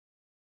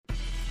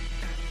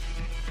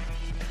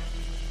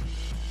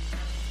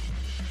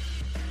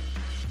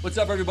What's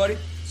up, everybody?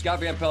 Scott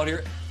Van Pelt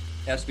here.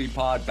 SV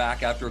Pod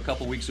back after a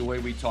couple weeks away.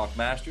 We talk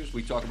Masters.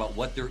 We talk about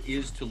what there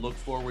is to look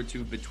forward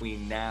to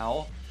between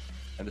now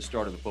and the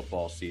start of the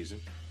football season.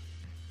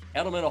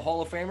 Edelman a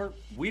Hall of Famer?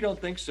 We don't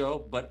think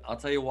so, but I'll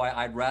tell you why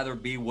I'd rather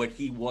be what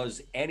he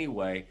was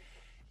anyway.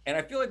 And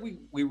I feel like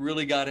we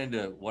really got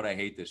into what I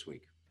hate this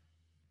week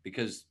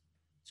because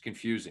it's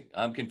confusing.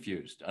 I'm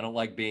confused. I don't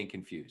like being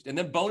confused. And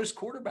then bonus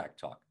quarterback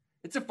talk.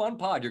 It's a fun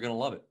pod. You're going to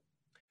love it.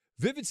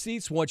 Vivid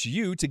Seats wants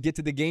you to get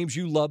to the games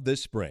you love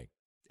this spring.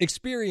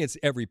 Experience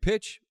every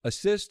pitch,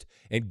 assist,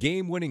 and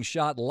game-winning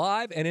shot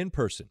live and in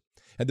person.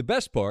 And the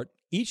best part,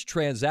 each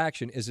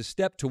transaction is a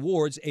step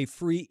towards a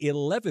free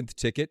 11th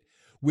ticket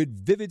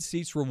with Vivid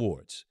Seats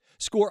rewards.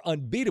 Score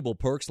unbeatable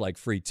perks like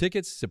free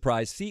tickets,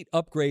 surprise seat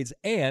upgrades,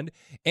 and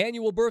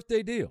annual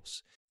birthday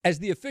deals. As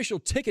the official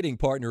ticketing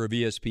partner of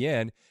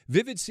ESPN,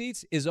 Vivid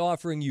Seats is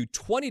offering you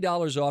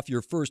 $20 off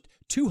your first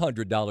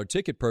 $200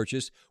 ticket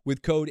purchase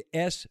with code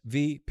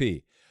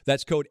SVP.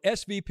 That's code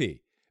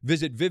SVP.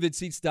 Visit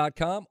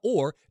vividseats.com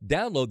or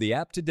download the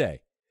app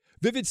today.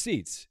 Vivid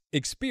Seats.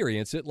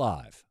 Experience it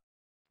live.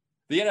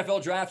 The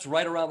NFL Draft's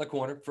right around the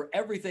corner. For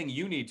everything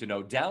you need to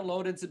know,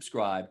 download and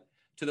subscribe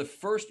to the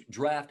First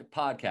Draft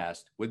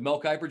podcast with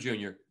Mel Kiper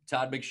Jr.,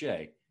 Todd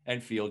McShay,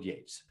 and Field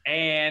Yates.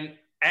 And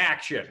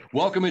action.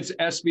 Welcome. It's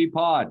SV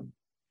Pod.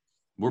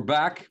 We're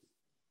back.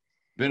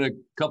 Been a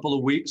couple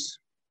of weeks.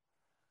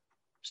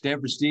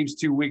 Stanford Steve's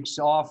 2 weeks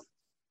off.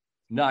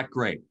 Not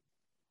great.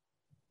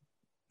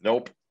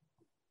 Nope.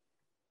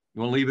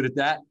 You want to leave it at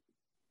that?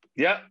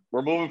 Yeah,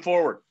 we're moving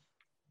forward.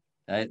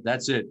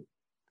 That's it.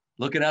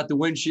 Looking out the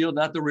windshield,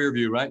 not the rear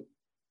view, right?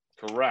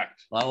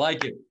 Correct. I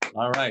like it.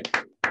 All right.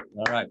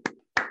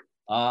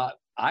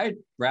 I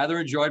rather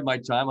enjoyed my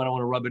time. I don't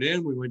want to rub it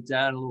in. We went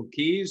down a little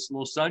Keys, a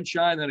little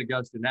sunshine, then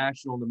Augusta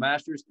National and the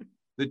Masters.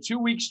 The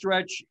 2-week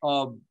stretch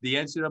of the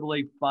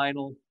NCAA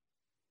final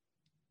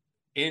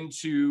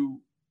into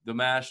the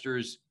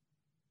Masters,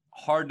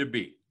 hard to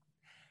beat.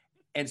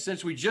 And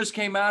since we just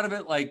came out of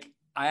it, like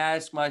I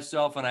asked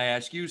myself and I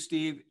ask you,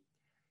 Steve,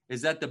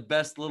 is that the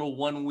best little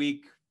 1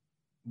 week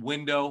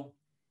window?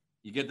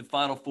 You get the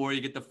Final Four,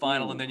 you get the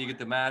final, and then you get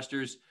the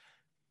Masters.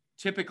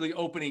 Typically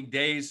opening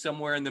days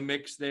somewhere in the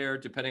mix there,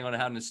 depending on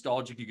how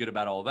nostalgic you get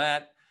about all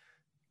that.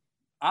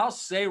 I'll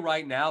say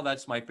right now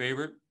that's my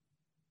favorite.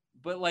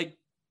 But, like,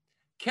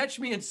 catch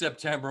me in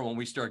September when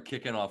we start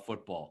kicking off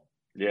football.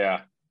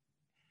 Yeah.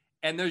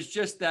 And there's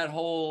just that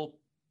whole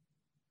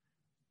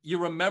 – you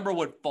remember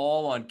what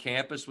fall on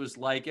campus was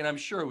like, and I'm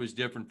sure it was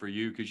different for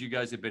you because you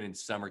guys have been in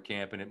summer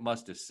camp, and it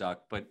must have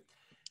sucked. But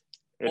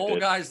old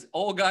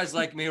guys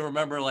like me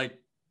remember, like,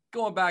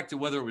 going back to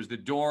whether it was the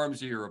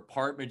dorms or your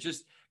apartment,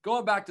 just –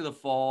 going back to the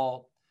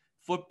fall,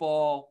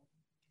 football,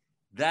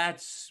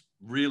 that's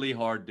really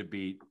hard to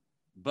beat.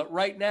 But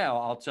right now,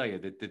 I'll tell you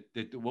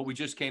that what we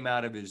just came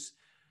out of is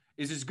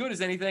as good as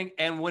anything.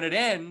 And when it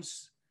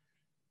ends,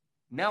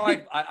 now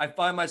I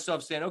find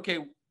myself saying, okay,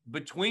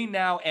 between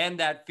now and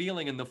that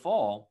feeling in the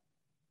fall,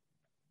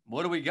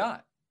 what do we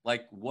got?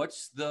 Like,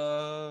 what's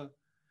the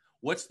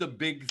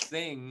big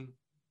thing?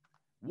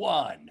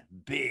 One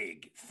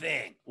big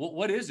thing.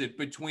 What is it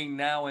between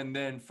now and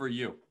then for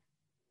you?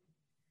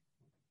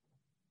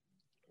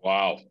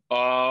 Wow.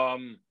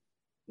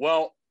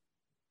 Well,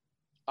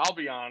 I'll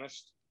be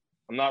honest.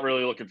 I'm not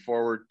really looking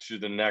forward to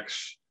the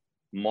next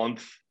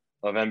month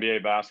of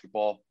NBA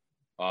basketball.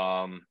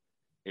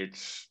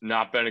 It's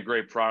not been a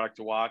great product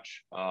to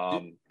watch.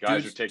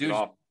 Guys are taking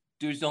off.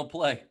 Dudes don't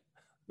play.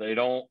 They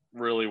don't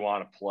really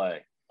want to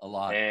play. A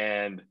lot.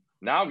 And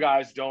now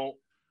guys don't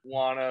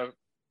want to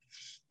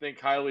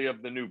think highly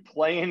of the new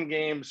play-in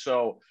game.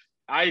 So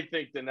I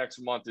think the next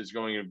month is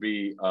going to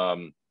be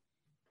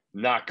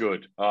not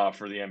good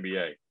for the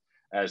NBA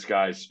as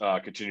guys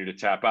continue to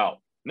tap out.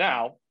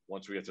 Now,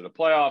 once we get to the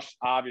playoffs,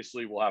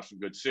 obviously we'll have some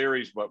good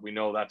series, but we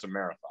know that's a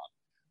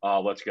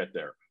marathon. Let's get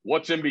there.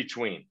 What's in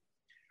between?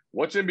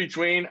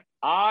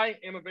 I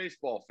am a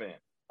baseball fan.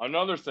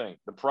 Another thing,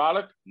 the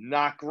product,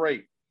 not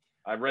great.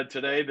 I read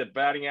today that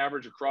batting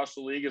average across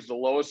the league is the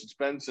lowest it's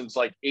been since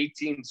like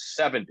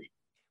 1870.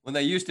 When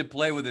they used to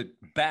play with a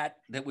bat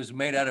that was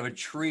made out of a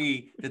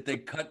tree that they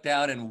cut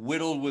down and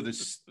whittled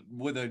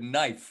with a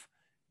knife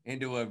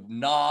into a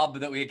knob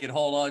that we could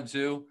hold on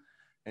to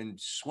and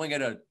swing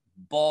at a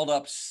balled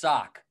up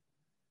sock.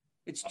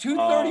 It's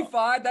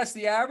 235. That's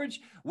the average.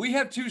 We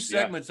have two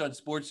segments on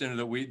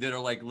SportsCenter that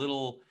are like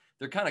little,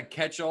 they're kind of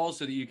catch-alls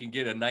so that you can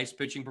get a nice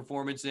pitching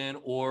performance in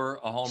or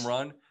a home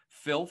run,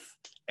 filth,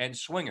 and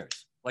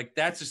swingers. Like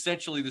that's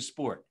essentially the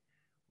sport.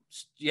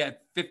 Yeah,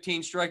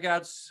 15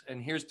 strikeouts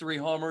and here's 3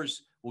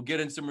 homers. We'll get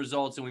in some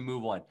results and we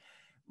move on.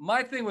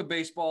 My thing with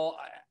baseball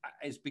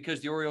is because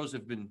the Orioles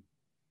have been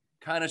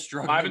kind of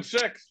struggling. 5 and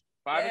 6.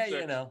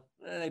 You know,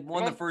 they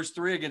won the first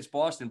 3 against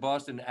Boston.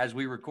 Boston, as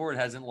we record,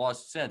 hasn't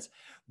lost since.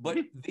 But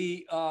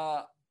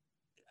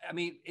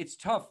it's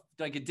tough.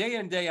 Like a day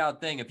in, day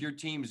out thing. If your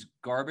team's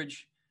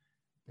garbage,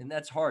 and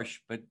that's harsh,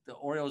 but the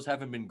Orioles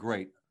haven't been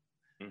great.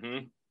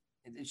 Mm-hmm.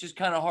 It's just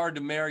kind of hard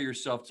to marry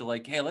yourself to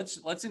like, hey,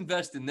 let's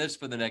invest in this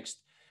for the next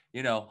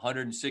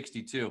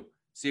 162.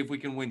 See if we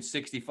can win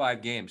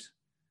 65 games.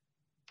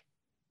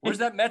 Where's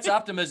that Mets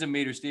optimism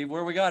meter, Steve?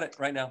 Where we got it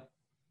right now?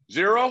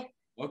 0.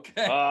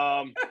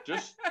 Okay.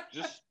 Just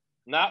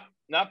not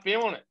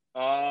feeling it.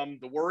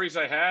 The worries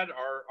I had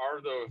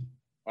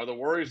are the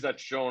worries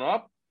that's shown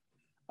up.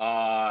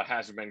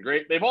 Hasn't been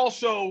great. They've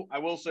also, I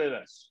will say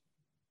this,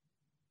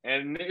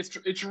 and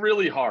it's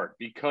really hard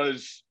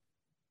because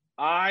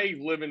I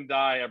live and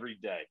die every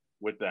day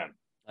with them.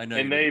 I know.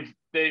 And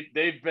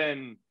they've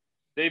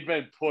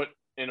been put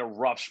in a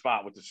rough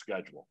spot with the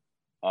schedule.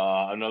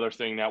 Another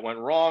thing that went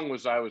wrong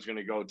was I was going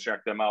to go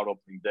check them out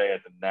opening day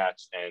at the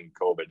Nats, and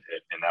COVID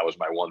hit, and that was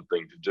my one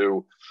thing to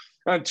do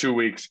in 2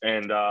 weeks.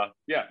 And got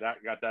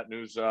that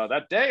news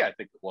that day, I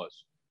think it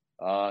was.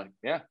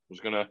 Was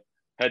going to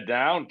head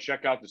down,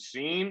 check out the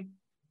scene.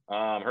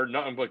 Heard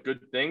nothing but good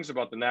things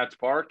about the Nats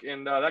Park,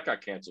 and that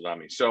got canceled on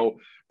me. So,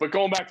 but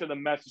going back to the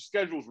Mets, the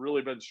schedule's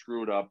really been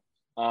screwed up.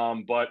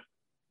 But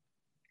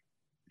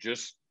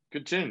just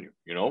continue,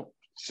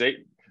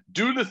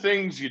 do the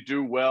things you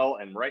do well.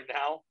 And right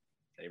now,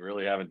 they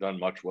really haven't done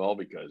much well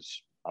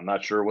because I'm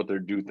not sure what they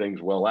do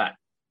things well at.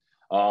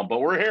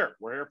 But we're here.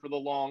 We're here for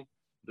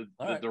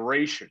the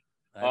duration.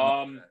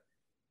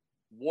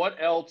 What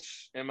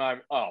else am I?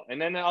 Oh,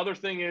 and then the other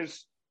thing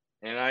is,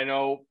 and I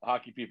know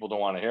hockey people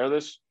don't want to hear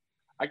this,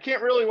 I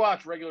can't really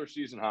watch regular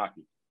season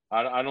hockey.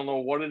 I don't know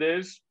what it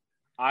is.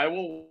 I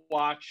will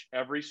watch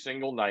every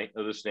single night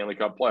of the Stanley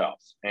Cup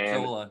playoffs. And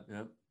so will I.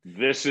 Yeah.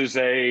 This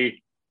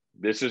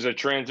is a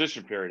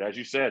transition period. As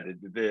you said,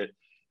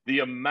 the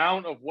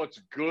amount of what's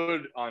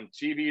good on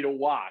TV to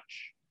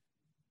watch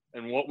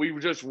and what we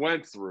just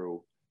went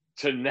through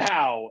to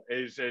now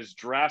is as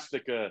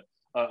drastic a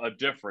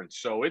difference.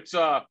 So it's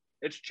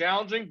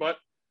challenging, but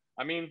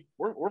I mean,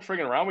 we're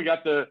figuring around. We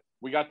got the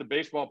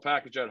baseball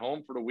package at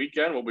home for the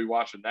weekend. We'll be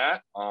watching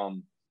that.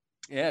 And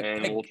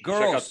we'll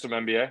check out some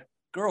NBA.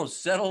 Girls,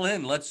 settle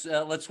in.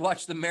 Let's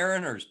watch the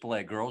Mariners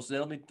play, girls.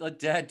 Let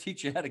Dad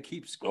teach you how to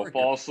keep score. Don't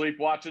fall asleep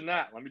watching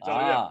that. Let me tell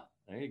you.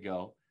 There you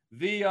go.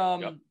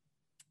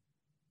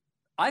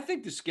 I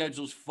think the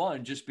schedule's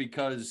fun just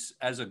because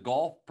as a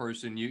golf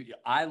person,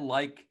 I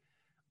like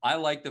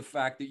the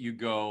fact that you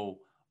go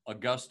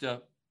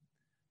Augusta,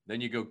 then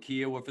you go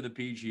Kiowa for the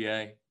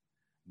PGA,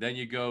 then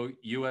you go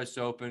U.S.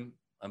 Open.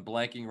 I'm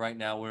blanking right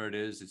now where it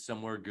is. It's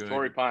somewhere good.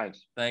 Torrey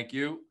Pines. Thank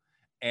you.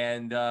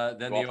 And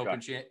then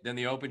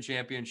the Open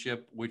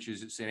Championship, which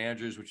is at St.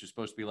 Andrews, which was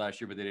supposed to be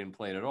last year, but they didn't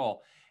play it at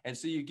all. And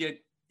so you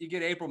get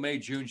April, May,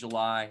 June,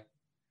 July.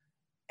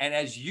 And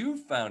as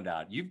you've found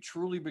out, you've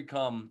truly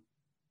become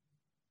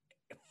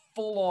a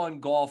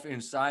full-on golf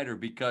insider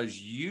because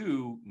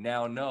you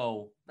now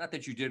know, not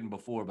that you didn't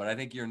before, but I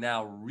think you're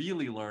now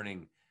really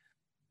learning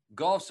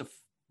golf's a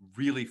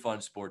really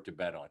fun sport to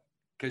bet on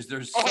because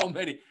there's so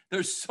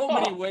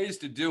many ways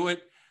to do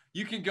it.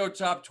 You can go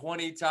top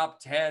 20, top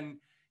 10.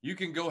 You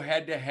can go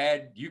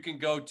head-to-head. You can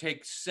go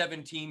take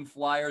 17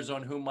 flyers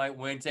on who might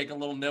win, take a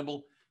little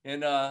nibble.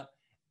 And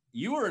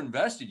you were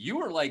invested. You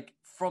were like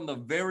from the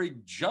very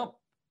jump.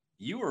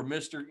 You were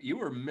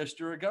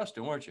Mr.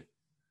 Augusta, weren't you?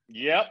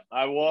 Yep,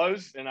 I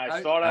was, and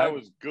I thought I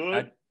was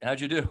good. How'd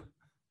you do?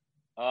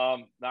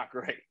 Not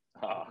great.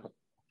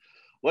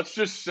 Let's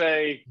just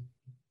say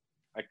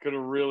I could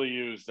have really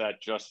used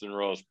that Justin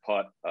Rose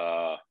putt,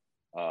 or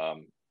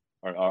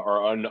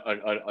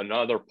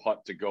another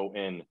putt to go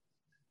in.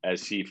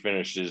 As he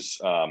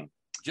finishes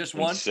just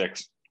one,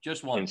 six,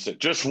 just one,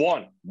 just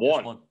one.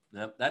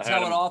 Yep. That's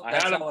how it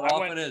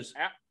often is.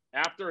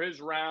 After his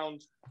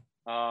round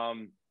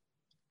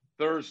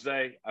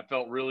Thursday, I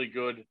felt really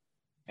good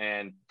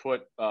and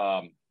put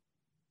some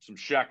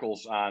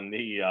shekels on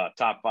the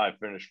top 5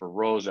 finish for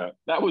Rosa.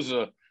 That was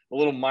a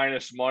little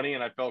minus money,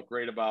 and I felt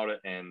great about it.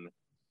 And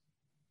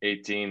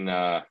 18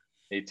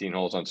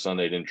 holes on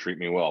Sunday didn't treat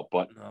me well,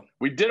 but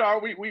we did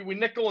we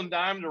nickel and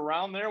dimed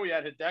around there. We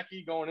had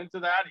Hideki going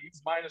into that.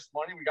 He's minus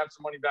money. We got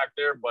some money back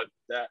there, but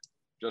that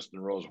Justin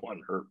Rose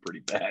one hurt pretty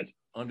bad.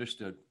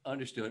 Understood.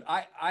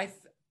 I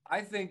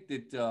think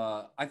that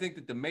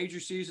the major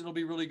season will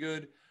be really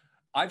good.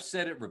 I've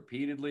said it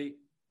repeatedly,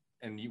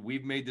 and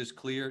we've made this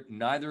clear.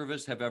 Neither of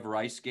us have ever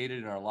ice skated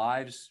in our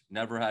lives.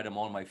 Never had them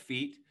on my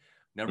feet.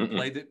 Never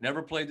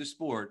played the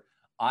sport.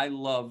 I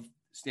love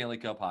Stanley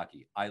Cup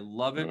hockey. I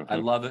love it. I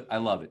love it. I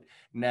love it.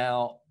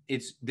 Now,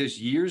 it's this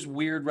year's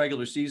weird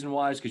regular season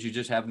wise because you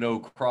just have no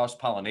cross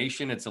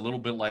pollination. It's a little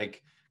bit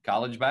like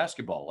college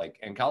basketball,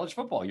 and college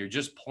football. You're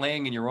just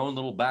playing in your own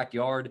little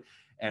backyard.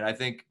 And I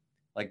think,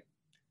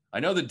 I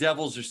know the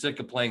Devils are sick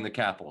of playing the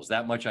Capitals.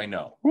 That much I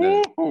know.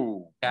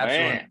 The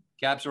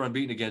Caps are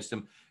unbeaten against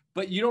them,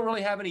 but you don't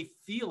really have any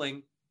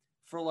feeling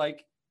for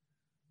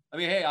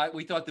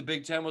we thought the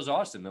Big Ten was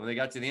awesome. And when they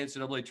got to the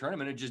NCAA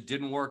tournament, it just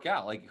didn't work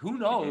out. Who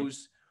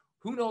knows?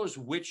 Who knows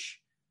which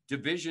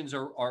divisions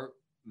are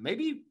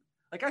maybe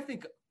I'm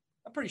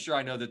pretty sure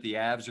I know that the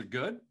Avs are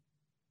good.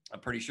 I'm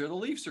pretty sure the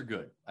Leafs are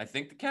good. I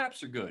think the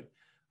Caps are good.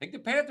 I think the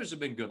Panthers have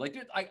been good.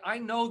 I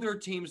know there are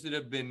teams that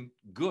have been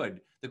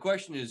good. The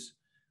question is,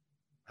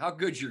 how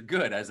good you're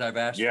good, as I've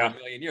asked for Yeah. a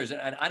million years.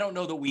 And I don't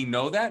know that we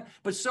know that,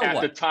 but so At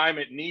what? the time,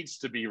 it needs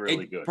to be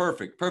really good.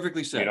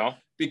 Perfectly said. You know?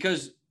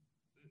 Because,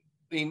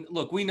 I mean,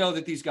 look, we know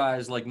that these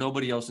guys, like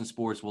nobody else in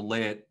sports, will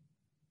lay it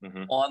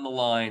on the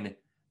line,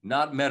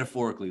 not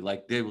metaphorically,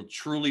 like they will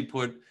truly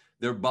put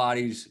their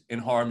bodies in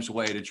harm's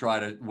way to try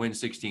to win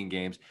 16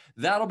 games.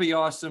 That'll be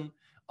awesome.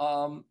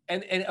 And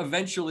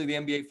eventually the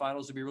NBA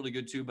finals will be really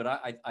good too. But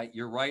I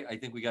you're right. I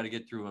think we got to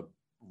get through a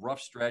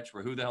rough stretch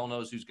where who the hell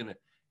knows who's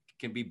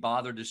can be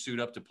bothered to suit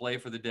up to play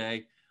for the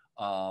day.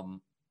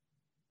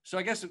 So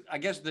I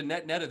guess the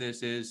net of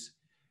this is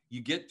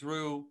you get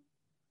through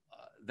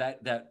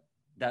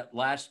that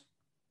last,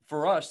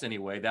 for us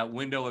anyway, that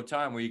window of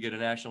time where you get a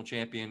national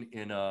champion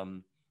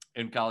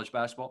in college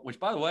basketball. Which,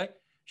 by the way,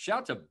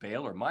 shout to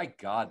Baylor. My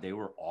God, they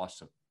were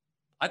awesome.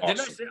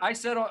 Did I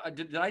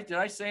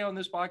say on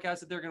this podcast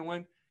that they're going to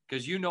win?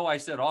 Because I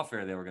said off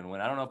air they were going to win.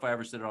 I don't know if I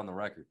ever said it on the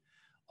record.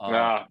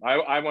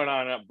 I went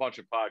on a bunch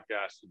of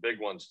podcasts, the big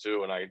ones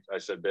too, and I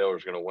said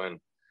Baylor's going to win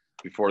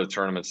before the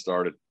tournament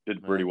started.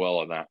 Did pretty well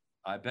on that.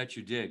 I bet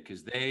you did,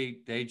 because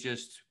they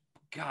just,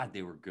 God,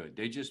 they were good.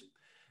 They just,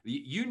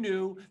 you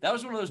knew that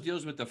was one of those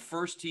deals with the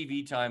first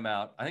TV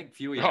timeout. I think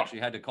Fewy actually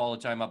had to call a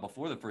timeout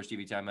before the first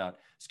TV timeout.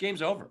 This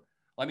game's over.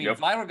 I mean,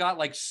 if I got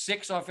like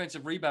 6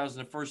 offensive rebounds in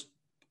the first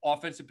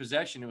offensive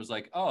possession, it was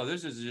like, oh,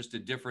 this is just a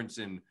difference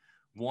in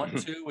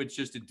 1-2. It's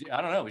just,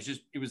 I don't know.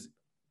 It was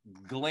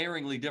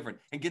glaringly different.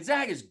 And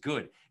Gonzaga is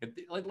good.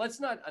 Let's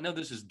not, I know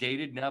this is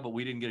dated now, but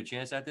we didn't get a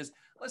chance at this.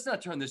 Let's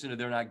not turn this into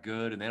they're not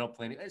good and they don't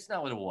play any. It's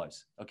not what it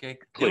was. Okay.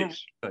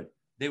 Please.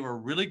 They were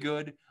really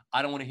good.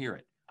 I don't want to hear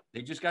it.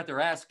 They just got their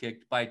ass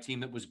kicked by a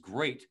team that was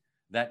great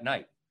that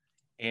night.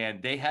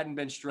 And they hadn't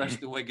been stressed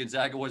the way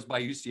Gonzaga was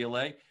by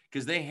UCLA,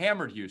 because they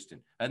hammered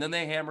Houston and then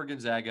they hammered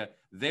Gonzaga.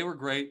 They were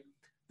great.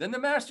 Then the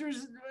Masters,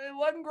 it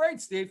wasn't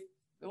great, Steve.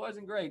 It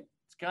wasn't great.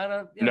 It's kind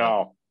of,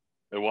 no,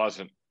 it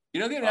wasn't. You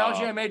know the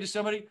analogy I made to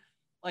somebody?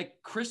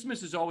 Like,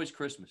 Christmas is always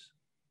Christmas.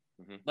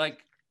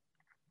 Like,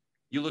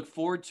 you look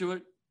forward to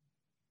it.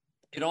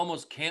 It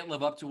almost can't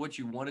live up to what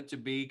you want it to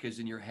be, because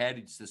in your head,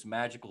 it's this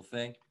magical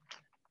thing.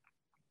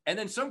 And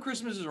then some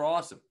Christmases are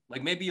awesome.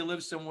 Like, maybe you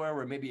live somewhere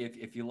where maybe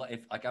if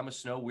like I'm a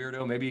snow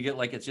weirdo, maybe you get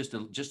like, it's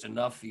just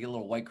enough. You get a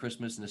little white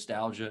Christmas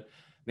nostalgia.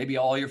 Maybe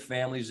all your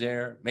family's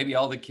there. Maybe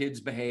all the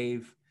kids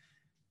behave.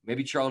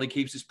 Maybe Charlie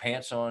keeps his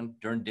pants on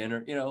during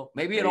dinner.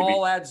 Maybe it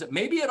all adds up.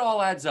 Maybe it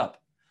all adds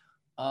up.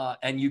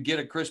 And you get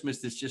a Christmas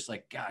that's just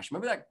like, gosh,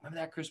 remember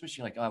that Christmas?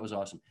 You're like, oh, it was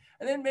awesome.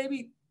 And then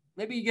maybe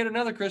you get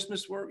another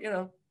Christmas where,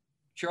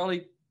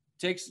 Charlie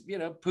takes,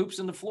 poops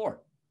in the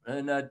floor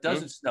and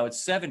doesn't snow.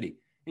 It's 70.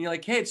 And you're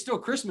like, hey, it's still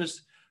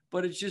Christmas,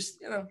 but it's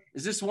just,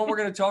 is this one we're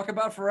going to talk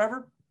about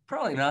forever?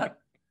 Probably not.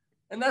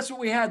 And that's what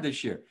we had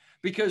this year,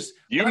 because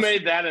you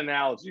made that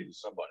analogy to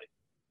somebody.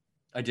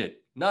 I did.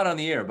 Not on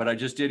the air, but I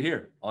just did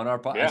here on our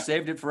pod. Yeah. I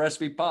saved it for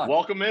SV Pod.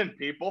 Welcome in,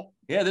 people.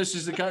 Yeah, this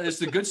is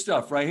the good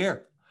stuff right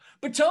here.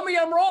 But tell me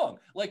I'm wrong.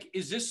 Like,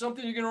 is this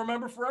something you're going to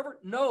remember forever?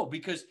 No,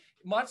 because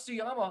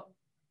Matsuyama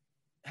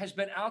has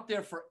been out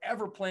there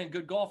forever playing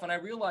good golf. And I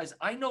realize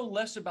I know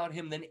less about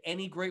him than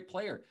any great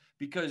player,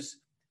 because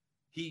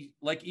he,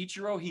 like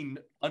Ichiro, he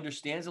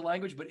understands the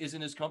language, but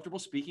isn't as comfortable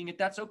speaking it.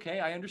 That's okay.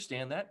 I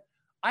understand that.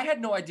 I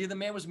had no idea the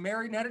man was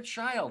married and had a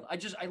child.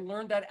 I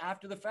learned that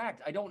after the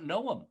fact. I don't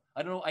know him.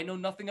 I know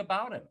nothing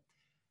about him.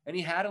 And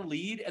he had a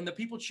lead, and the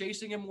people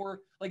chasing him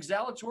were like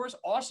Zalatoris.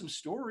 Awesome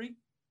story.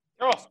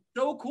 Oh,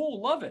 so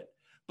cool. Love it.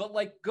 But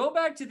like, go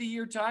back to the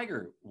year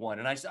Tiger won.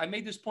 And I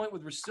made this point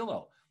with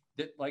Russillo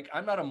that, like,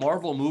 I'm not a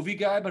Marvel movie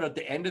guy, but at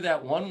the end of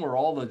that one where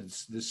all the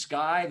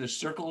sky, the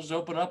circles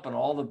open up and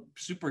all the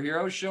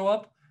superheroes show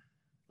up,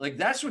 like,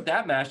 that's what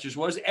that Masters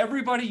was.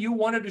 Everybody you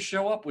wanted to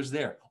show up was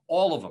there.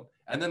 All of them.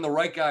 And then the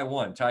right guy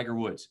won, Tiger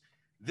Woods.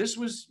 This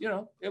was,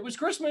 it was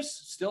Christmas.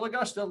 Still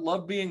Augusta.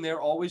 Love being there.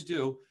 Always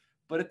do.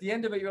 But at the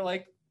end of it, you're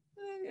like,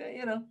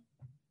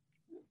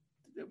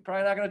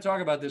 probably not going to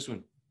talk about this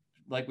one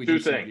like we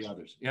did some of the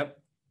others. Yep.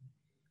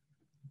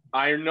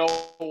 I know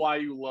why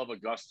you love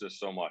Augusta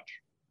so much.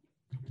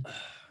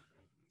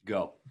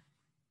 Go.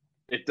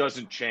 It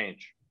doesn't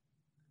change.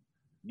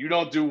 You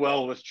don't do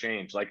well with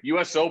change. Like,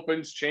 U.S.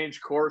 Opens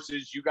change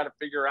courses. You got to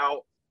figure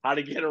out how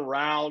to get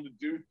around and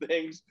do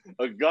things.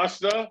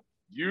 Augusta,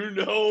 you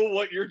know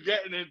what you're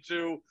getting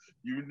into.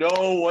 You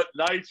know what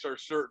nights are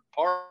certain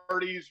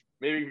parties.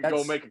 Maybe you can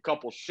go make a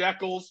couple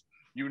shekels.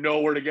 You know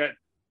where to get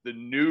the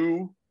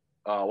new,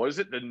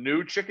 the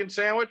new chicken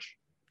sandwich?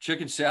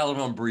 Chicken salad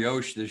on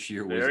brioche this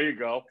year was there you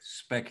go.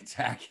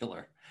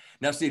 Spectacular.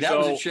 Now, see,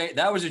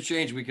 that was a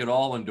change we could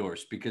all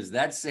endorse, because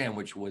that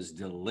sandwich was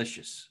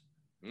delicious.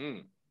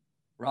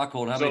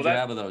 Rockhold, how many did you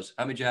have of those?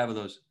 How many did you have of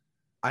those?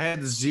 I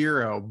had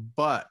 0,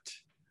 but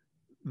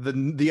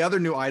the other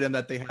new item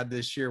that they had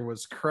this year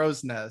was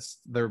Crow's Nest,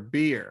 their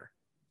beer.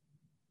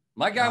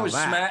 My guy was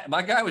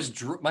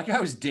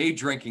day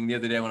drinking the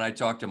other day when I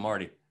talked to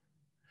Marty.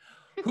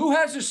 Who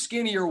has a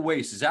skinnier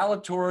waist,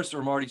 Zalatoris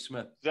or Marty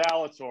Smith?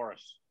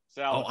 Zalatoris.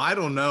 Oh, I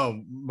don't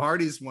know.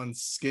 Marty's one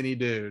skinny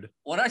dude.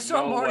 When I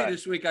saw Marty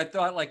this week, I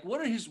thought, like,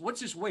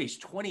 what's his waist?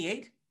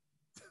 28?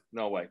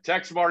 No way.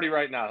 Text Marty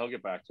right now. He'll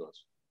get back to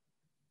us.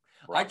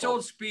 I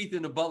told Spieth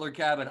in the Butler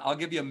cabin, I'll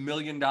give you $1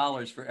 million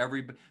for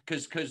every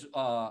because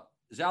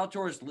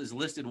Zalatoris is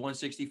listed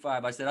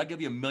 165. I said I'll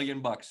give you $1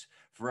 million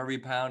for every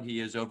pound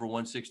he is over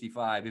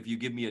 165. If you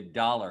give me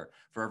 $1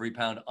 for every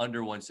pound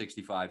under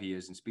 165 he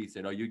is, and Spieth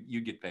said, "Oh,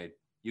 you get paid.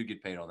 You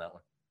get paid on that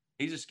one."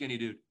 He's a skinny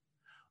dude.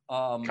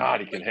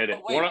 God, he can hit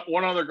it.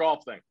 One other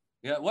golf thing.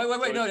 Yeah,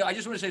 wait. No, I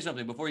just want to say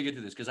something before you get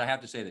to this because I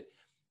have to say that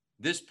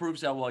this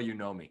proves how well you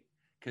know me.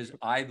 Because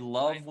I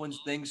love when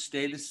things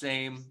stay the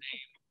same.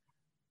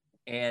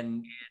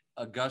 And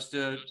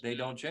Augusta, they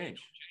don't change.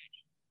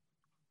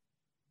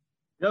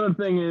 The other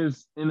thing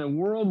is, in a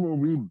world where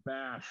we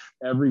bash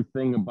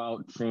everything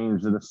about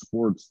change that a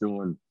sport's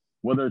doing,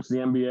 whether it's the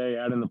NBA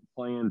adding the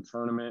play-in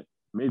tournament,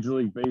 Major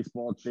League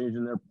Baseball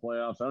changing their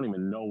playoffs, I don't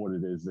even know what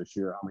it is this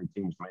year, how many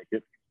teams make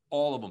it.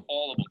 All of them.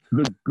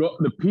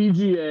 The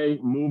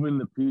PGA moving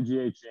the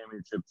PGA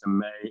Championship to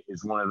May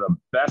is one of the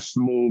best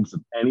moves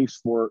that any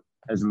sport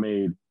has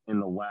made in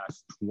the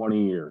last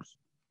 20 years.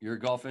 You're a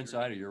golf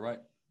insider. You're right.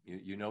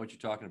 You know what you're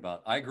talking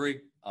about. I agree.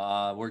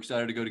 We're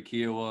excited to go to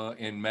Kiawah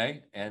in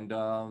May, and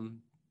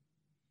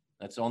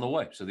that's on the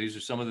way. So these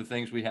are some of the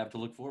things we have to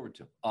look forward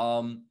to.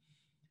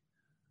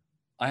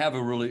 I have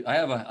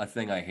a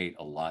thing I hate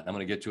a lot. I'm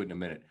going to get to it in a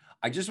minute.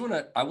 I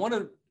want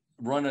to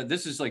run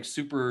this is like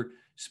super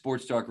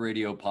sports talk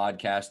radio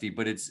podcasty,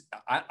 but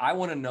I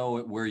want to know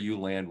where you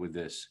land with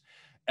this.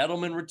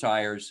 Edelman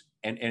retires,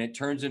 and it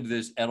turns into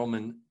this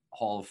Edelman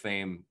Hall of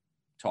Fame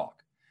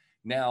talk.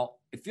 Now,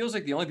 it feels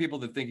like the only people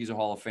that think he's a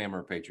Hall of Famer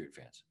are Patriot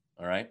fans.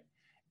 All right.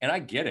 And I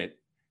get it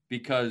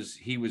because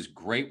he was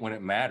great when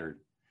it mattered.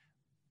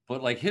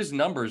 But like his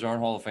numbers aren't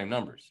Hall of Fame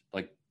numbers.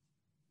 Like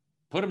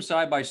put him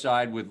side by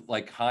side with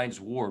like Hines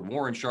Ward.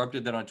 Warren Sharp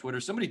did that on Twitter.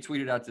 Somebody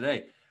tweeted out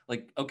today,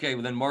 like, okay,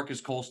 well then Marcus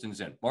Colston's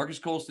in. Marcus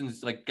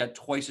Colston's like got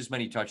twice as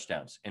many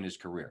touchdowns in his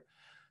career.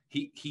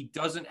 He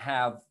doesn't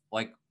have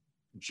like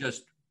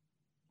just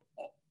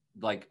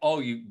like, oh,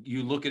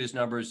 you look at his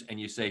numbers and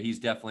you say he's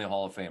definitely a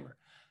Hall of Famer.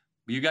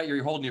 But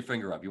you're holding your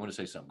finger up. You want to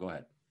say something? Go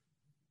ahead.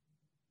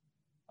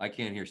 I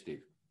can't hear Steve.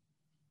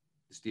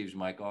 Is Steve's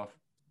mic off?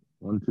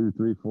 1, 2,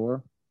 3,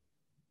 4.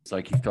 It's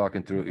like he's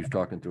talking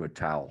through a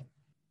towel.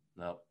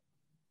 No.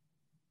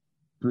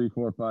 3,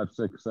 4, 5,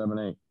 6, 7,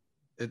 8.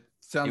 It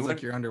sounds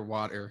like you're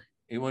underwater.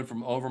 He went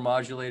from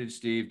overmodulated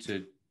Steve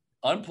to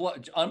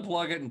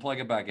unplug it and plug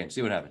it back in.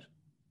 See what happens.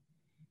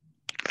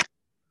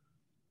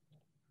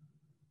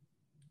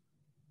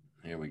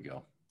 Here we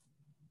go.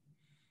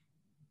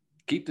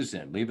 Keep this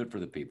in. Leave it for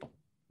the people.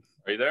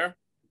 Are you there?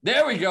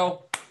 There we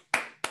go.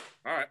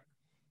 All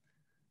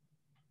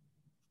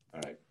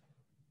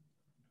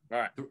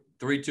right.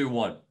 3, 2,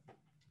 1.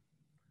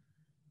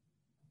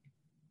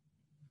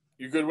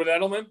 You good with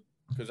Edelman?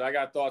 Because I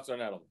got thoughts on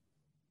Edelman.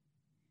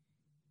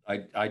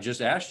 I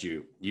just asked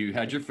you. You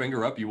had your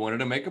finger up. You wanted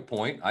to make a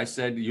point. I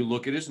said you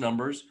look at his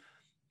numbers.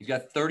 He's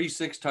got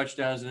 36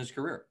 touchdowns in his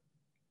career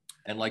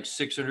and like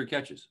 600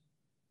 catches.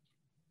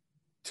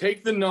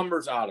 Take the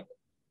numbers out of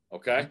it,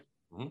 okay?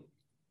 Mm-hmm.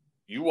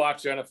 You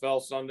watch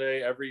NFL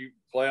Sunday, every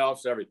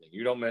playoffs, everything.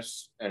 You don't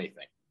miss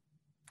anything.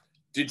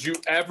 Did you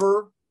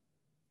ever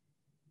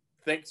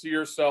think to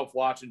yourself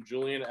watching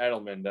Julian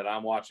Edelman that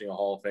I'm watching a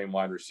Hall of Fame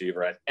wide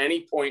receiver at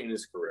any point in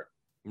his career?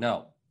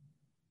 No.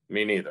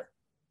 Me neither.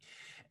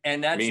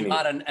 And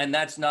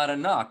that's not a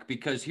knock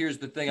because here's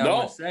the thing I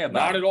want to say about him.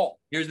 Not at all.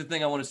 Here's the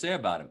thing I want to say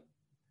about him.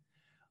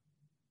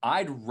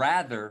 I'd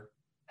rather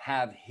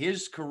have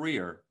his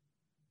career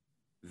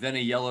than a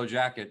yellow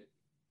jacket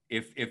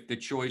if the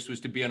choice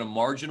was to be on a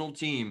marginal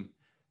team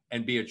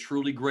and be a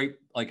truly great,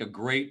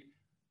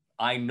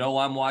 I know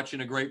I'm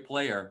watching a great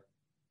player,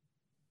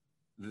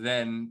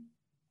 then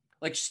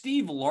like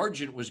Steve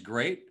Largent was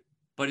great,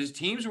 but his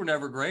teams were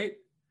never great.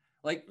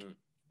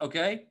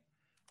 Okay.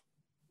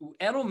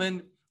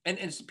 Edelman,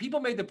 and people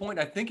made the point,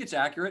 I think it's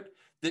accurate,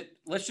 that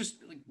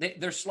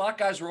their slot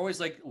guys were always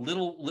like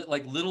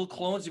little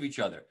clones of each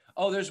other.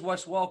 Oh, there's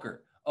Wes Welker.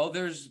 Oh,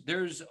 there's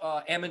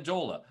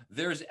Amendola.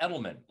 There's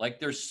Edelman.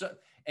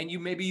 And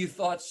you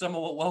thought some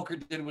of what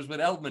Welker did was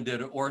what Edelman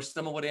did, or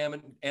some of what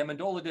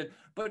Amendola did.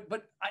 But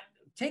I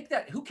take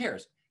that. Who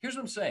cares? Here's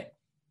what I'm saying.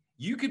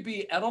 You could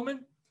be Edelman.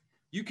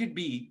 You could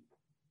be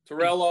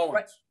Terrell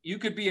Owens. You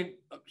could be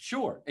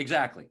sure,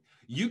 exactly.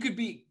 You could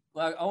be.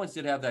 Owens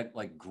did have that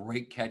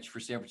great catch for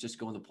San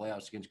Francisco in the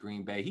playoffs against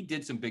Green Bay. He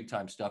did some big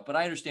time stuff, but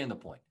I understand the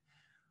point.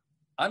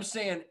 I'm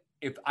saying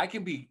if I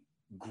can be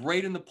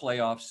great in the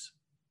playoffs,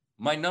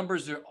 my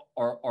numbers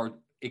are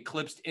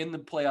eclipsed in the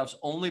playoffs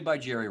only by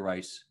Jerry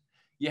Rice.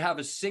 You have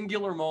a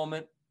singular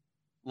moment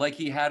like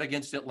he had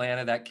against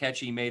Atlanta, that catch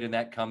he made in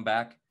that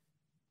comeback,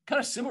 kind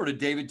of similar to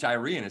David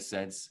Tyree in a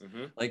sense,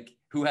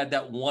 who had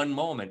that one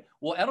moment.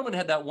 Well, Edelman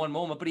had that one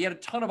moment, but he had a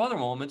ton of other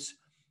moments.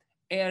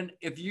 And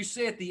if you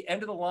say at the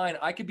end of the line,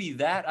 I could be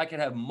that, I could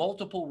have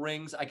multiple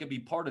rings, I could be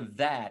part of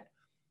that.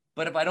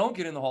 But if I don't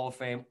get in the Hall of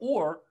Fame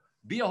or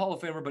be a Hall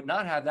of Famer but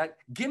not have that,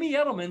 give me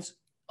Edelman's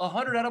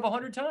 100 out of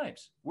 100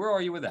 times. Where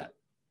are you with that?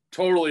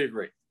 Totally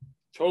agree.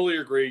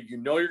 You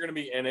know you're going to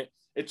be in it.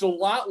 It's a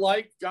lot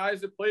like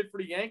guys that played for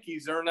the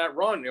Yankees during that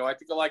run. I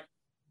think of like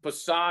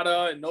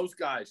Posada and those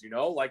guys,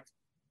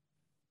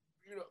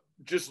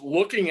 just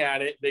looking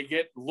at it, they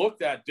get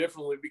looked at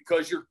differently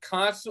because you're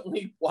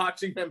constantly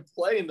watching them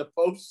play in the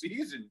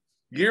postseason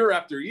year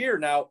after year.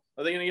 Now,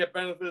 are they going to get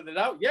benefit of the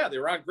doubt? Yeah, they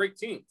were on great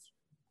teams.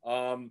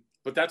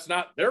 But that's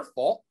not their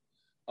fault.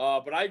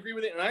 But I agree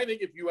with it. And I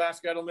think if you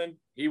ask Edelman,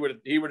 he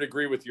would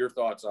agree with your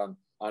thoughts on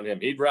him.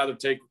 He'd rather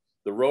take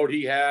the road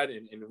he had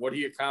and what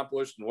he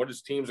accomplished and what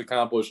his teams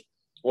accomplished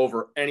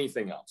over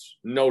anything else.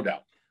 No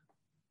doubt.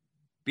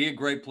 Be a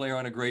great player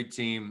on a great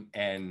team.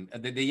 And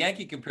the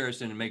Yankee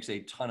comparison makes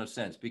a ton of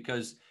sense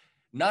because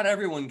not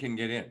everyone can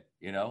get in,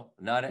 and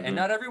not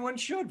everyone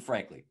should,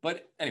 frankly.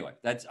 But anyway,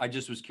 I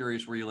just was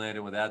curious where you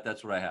landed with that.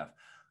 That's what I have.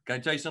 Can I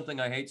tell you something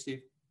I hate,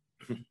 Steve?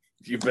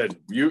 You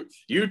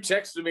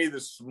texted me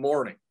this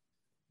morning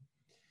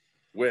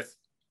with,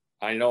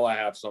 I know I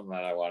have something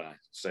that I want to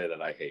say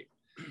that I hate.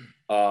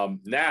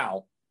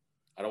 Now,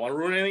 I don't want to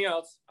ruin anything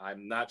else.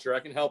 I'm not sure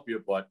I can help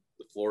you, but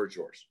the floor is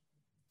yours.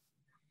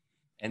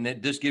 And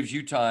then this gives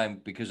you time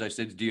because I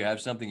said, do you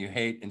have something you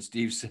hate? And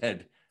Steve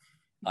said,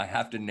 I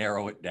have to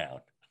narrow it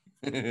down.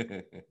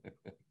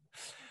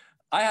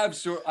 I have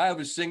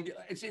a singular,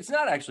 it's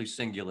not actually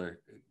singular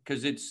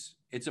because it's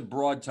a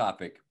broad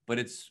topic, but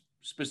it's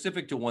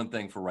specific to one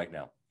thing for right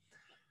now.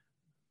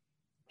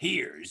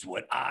 Here's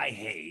what I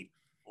hate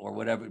or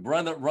whatever.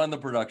 Run the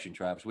production,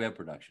 Travis. We have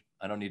production.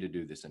 I don't need to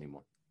do this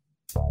anymore.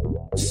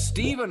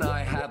 Steve and I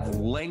have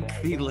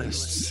lengthy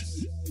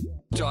lists.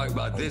 Talking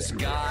about this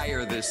guy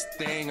or this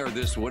thing or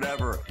this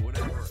whatever.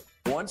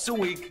 Once a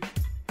week,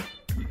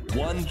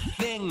 one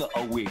thing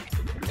a week.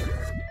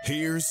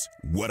 Here's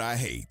what I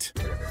hate.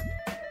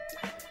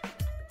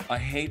 I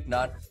hate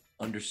not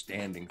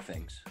understanding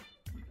things.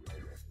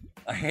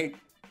 I hate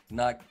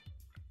not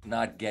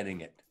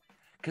getting it.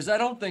 Because I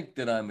don't think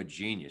that I'm a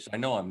genius. I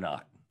know I'm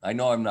not. I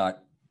know I'm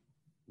not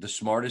the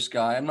smartest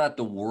guy. I'm not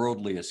the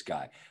worldliest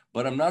guy.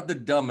 But I'm not the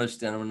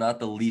dumbest and I'm not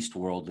the least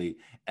worldly.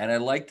 And I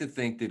like to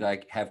think that I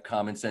have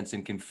common sense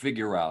and can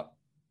figure out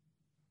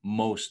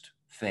most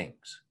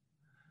things.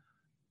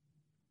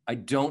 I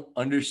don't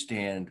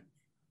understand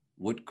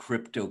what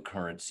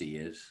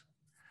cryptocurrency is.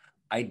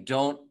 I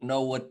don't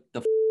know what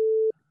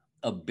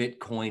a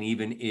Bitcoin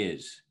even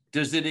is.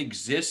 Does it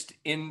exist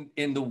in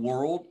the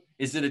world?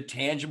 Is it a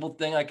tangible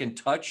thing I can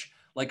touch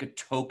like a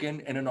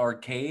token in an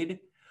arcade?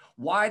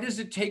 Why does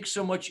it take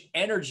so much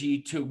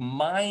energy to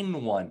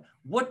mine one?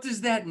 What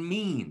does that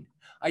mean?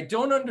 I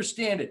don't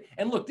understand it.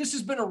 And look, this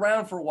has been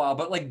around for a while,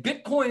 but like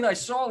Bitcoin, I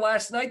saw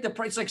last night, the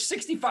price like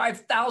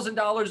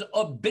 $65,000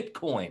 a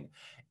Bitcoin.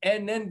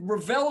 And then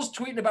Ravel's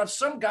tweeting about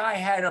some guy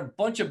had a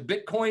bunch of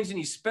Bitcoins and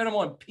he spent them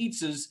on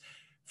pizzas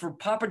for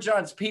Papa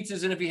John's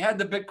pizzas. And if he had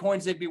the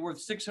Bitcoins, they'd be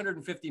worth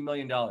 $650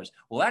 million.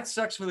 Well, that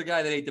sucks for the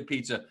guy that ate the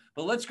pizza.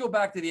 But let's go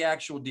back to the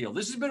actual deal.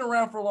 This has been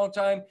around for a long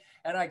time.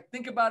 And I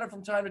think about it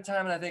from time to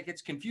time, and I think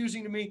it's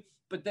confusing to me.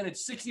 But then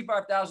it's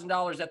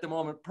 $65,000 at the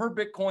moment per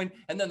Bitcoin.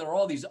 And then there are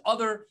all these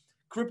other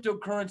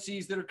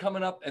cryptocurrencies that are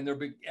coming up, and they're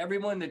big.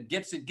 Everyone that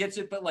gets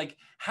it. But like,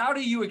 how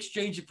do you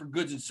exchange it for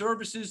goods and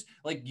services?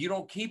 Like, you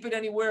don't keep it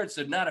anywhere. It's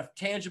not a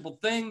tangible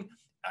thing.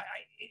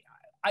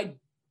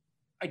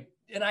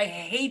 And I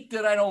hate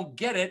that I don't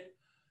get it.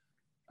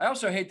 I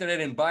also hate that I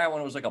didn't buy it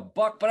when it was like $1,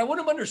 but I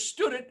wouldn't have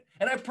understood it.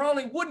 And I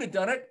probably wouldn't have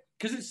done it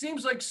because it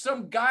seems like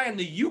some guy in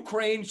the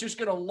Ukraine is just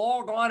going to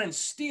log on and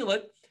steal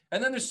it.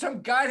 And then there's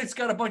some guy that's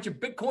got a bunch of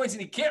Bitcoins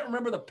and he can't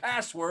remember the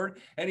password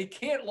and he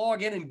can't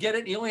log in and get it.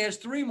 And he only has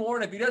 3 more.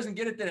 And if he doesn't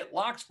get it, then it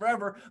locks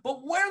forever.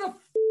 But where the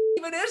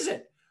even is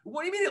it?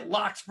 What do you mean it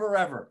locks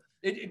forever?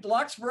 It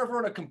locks forever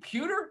on a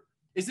computer?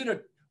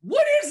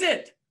 What is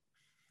it?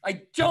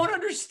 I don't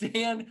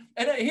understand.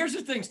 And here's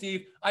the thing,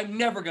 Steve, I'm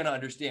never going to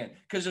understand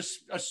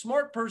because a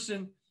smart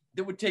person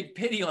that would take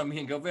pity on me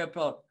and go, Van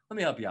Pelt, let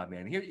me help you out,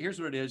 man.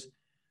 Here's what it is.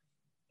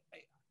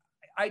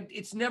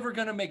 It's never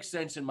going to make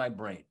sense in my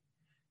brain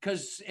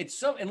because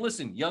and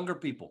listen, younger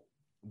people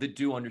that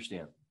do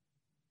understand,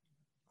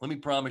 let me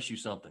promise you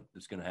something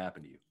that's going to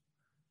happen to you.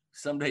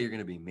 Someday you're going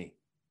to be me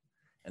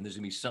and there's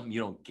going to be something you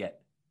don't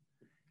get.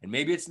 And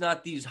maybe it's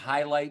not these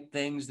highlight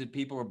things that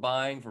people are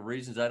buying for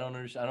reasons I don't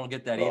understand. I don't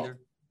get that either.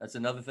 That's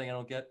another thing I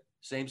don't get.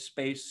 Same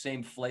space,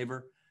 same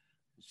flavor,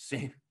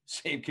 same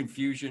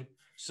confusion.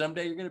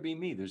 Someday you're going to be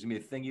me. There's going to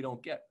be a thing you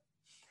don't get.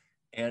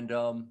 And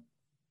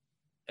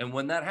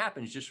when that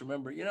happens, just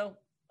remember,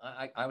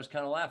 I was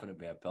kind of laughing at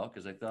Van Pelt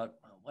because I thought,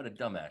 oh, what a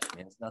dumbass,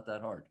 man. It's not that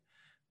hard.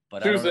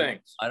 But Two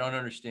things. I don't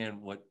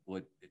understand what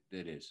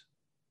it is.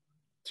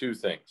 2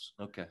 things.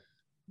 Okay.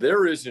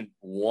 There isn't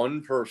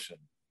one person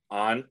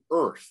on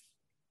earth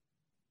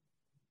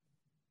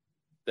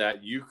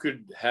that you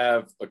could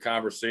have a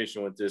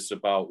conversation with this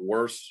about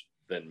worse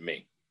than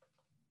me.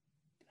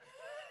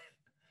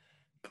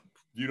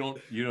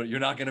 You're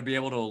not going to be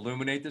able to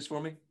illuminate this for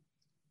me?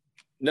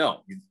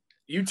 No.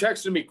 You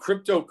texted me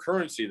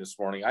cryptocurrency this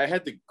morning. I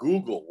had to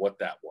Google what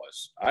that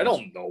was. I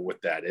don't know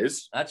what that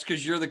is. That's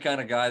because you're the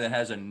kind of guy that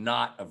has a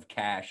knot of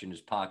cash in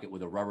his pocket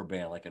with a rubber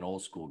band, like an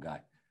old school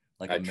guy.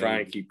 I try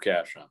and keep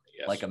cash on me.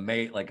 Yes. Like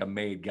a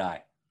made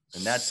guy.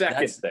 And that's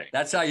thing.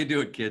 That's how you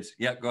do it, kids.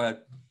 Yeah, go ahead.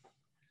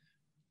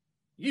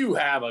 You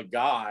have a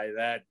guy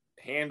that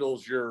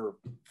handles your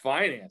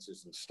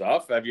finances and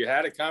stuff. Have you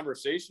had a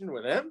conversation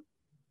with him?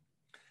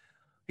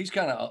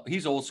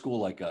 He's old school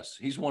like us.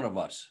 He's one of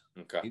us.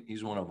 Okay.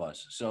 He's one of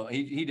us. So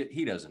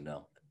he doesn't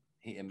know.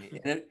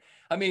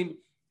 I mean,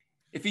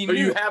 if he so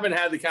knew, you haven't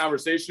had the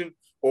conversation,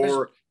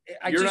 or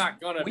you're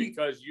not gonna we,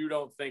 because you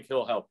don't think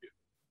he'll help you.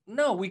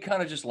 No, we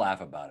kind of just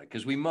laugh about it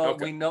because we know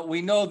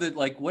that,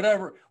 like,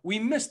 whatever we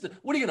missed.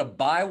 What are you going to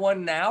buy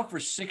one now for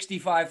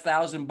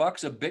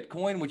 $65,000 a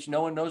Bitcoin, which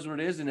no one knows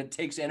what it is, and it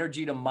takes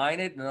energy to mine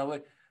it?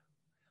 And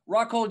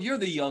Rockhold, you're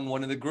the young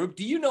one in the group.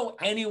 Do you know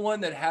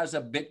anyone that has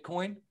a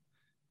Bitcoin?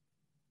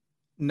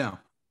 No,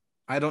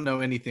 I don't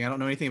know anything. I don't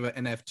know anything about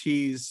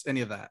NFTs,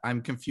 any of that.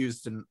 I'm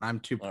confused and I'm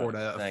too poor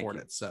to afford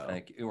it. So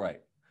thank you. You're right.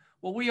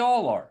 Well, we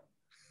all are.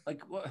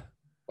 Like what?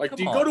 Like,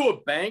 do you go to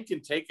a bank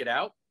and take it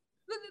out?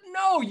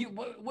 No,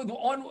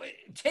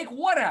 take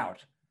what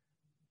out?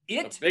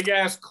 A big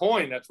ass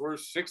coin that's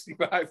worth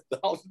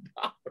 $65,000.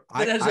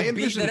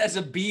 That has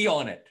a B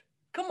on it.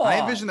 Come on. I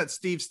envision that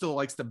Steve still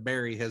likes to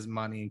bury his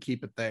money and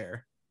keep it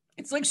there.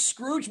 It's like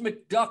Scrooge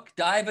McDuck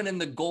diving in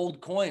the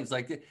gold coins.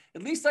 Like,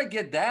 at least I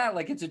get that.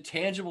 Like, it's a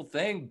tangible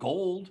thing.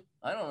 Gold.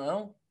 I don't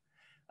know.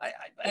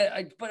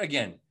 But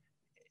again,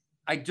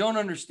 I don't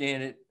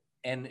understand it.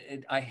 And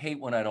I hate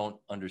when I don't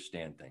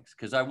understand things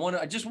because I don't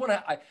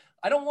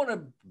want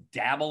to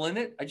dabble in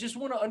it. I just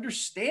want to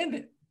understand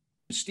it.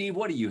 Steve,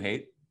 what do you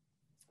hate?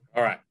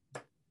 All right.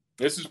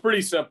 This is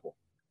pretty simple.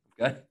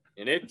 Okay.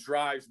 And it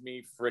drives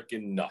me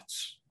freaking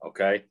nuts.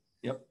 Okay.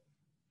 Yep.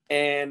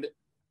 And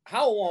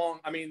how long?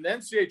 I mean, the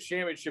NCAA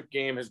championship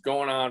game has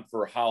gone on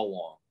for how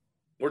long?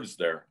 We're just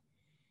there.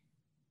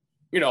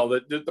 You know,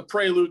 the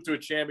prelude to a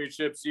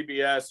championship,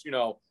 CBS, you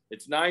know,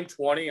 it's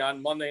 9:20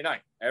 on Monday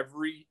night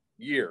every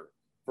year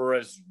for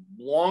as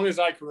long as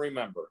I can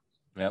remember.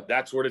 Yep.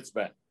 That's what it's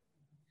been.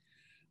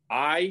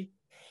 I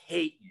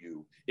hate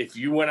you if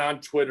you went on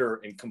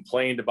Twitter and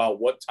complained about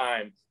what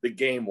time the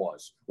game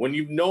was when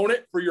you've known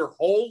it for your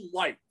whole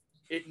life.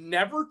 It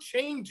never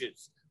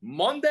changes.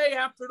 Monday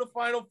after the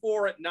Final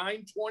Four at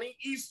 9:20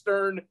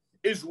 Eastern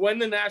is when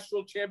the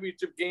national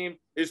championship game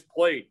is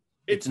played.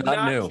 It's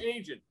not new.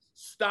 Changing.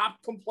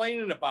 Stop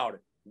complaining about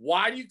it.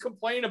 Why do you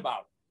complain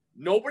about it?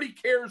 Nobody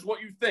cares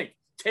what you think.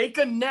 Take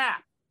a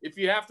nap if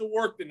you have to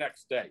work the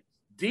next day.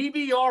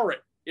 DVR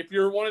it if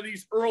you're one of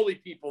these early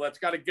people that's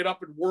got to get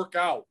up and work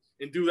out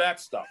and do that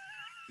stuff.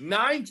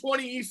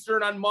 9:20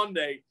 Eastern on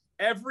Monday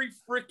every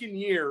freaking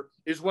year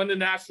is when the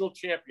national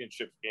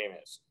championship game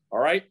is. All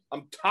right?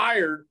 I'm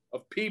tired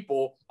of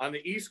people on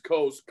the East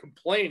Coast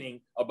complaining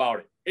about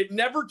it. It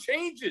never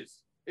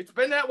changes. It's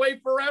been that way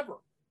forever.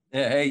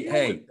 Yeah,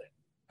 hey,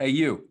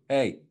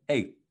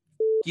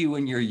 you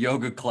in your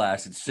yoga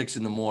class at 6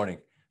 a.m.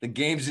 The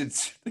game's at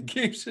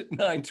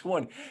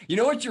 9:20. You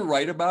know what you're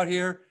right about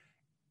here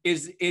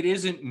is it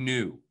isn't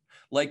new.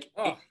 Like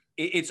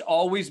it's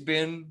always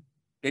been.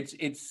 This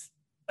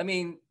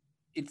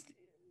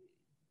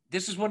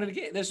is when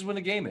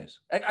the game is.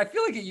 I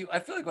feel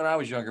like when I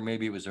was younger,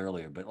 maybe it was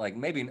earlier, but like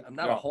maybe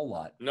not a whole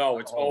lot. No,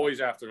 it's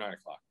always after 9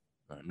 o'clock.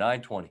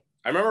 9:20.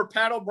 I remember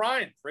Pat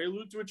O'Brien,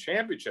 prelude to a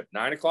championship,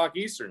 9 o'clock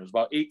Eastern. It was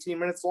about 18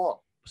 minutes long.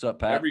 What's up,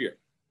 Pat? Every year.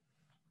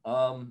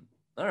 All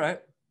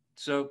right.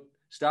 So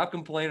stop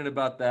complaining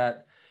about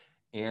that.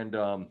 And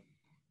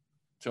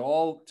to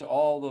all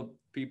the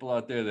people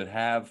out there that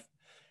have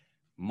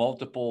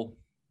multiple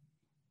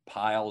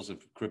piles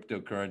of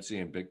cryptocurrency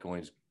and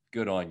Bitcoins,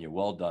 good on you.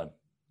 Well done.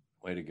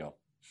 Way to go.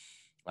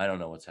 I don't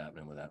know what's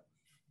happening with that.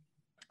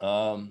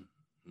 And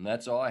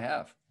that's all I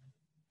have.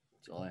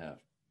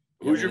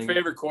 Who's your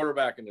favorite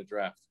quarterback in the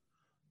draft?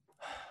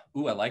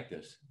 Ooh, I like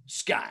this.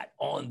 Scott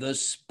on the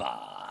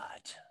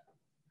spot.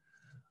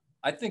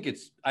 I think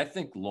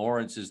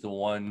Lawrence is the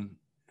one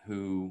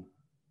who.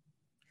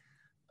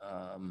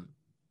 All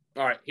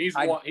right, he's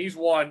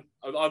one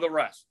of the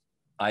rest.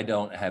 I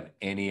don't have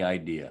any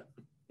idea.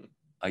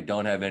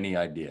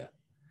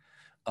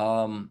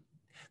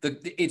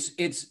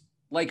 It's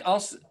like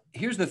us.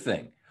 Here's the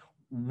thing.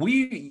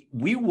 We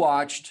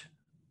watched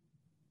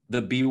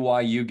the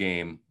BYU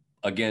game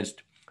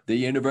against the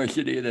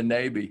University of the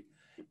Navy,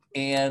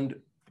 and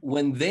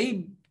when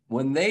they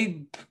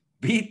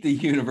beat the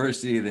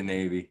University of the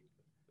Navy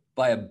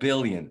by 1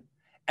 billion,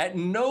 at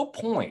no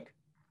point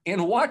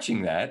in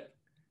watching that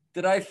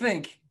did I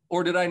think,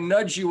 or did I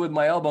nudge you with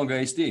my elbow and go,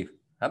 hey, Steve,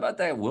 how about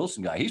that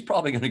Wilson guy? He's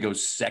probably going to go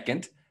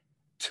second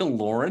to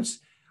Lawrence.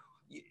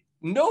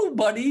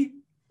 Nobody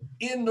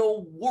in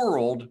the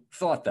world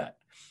thought that.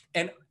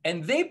 And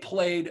they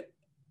played,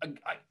 a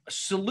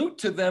salute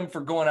to them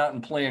for going out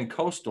and playing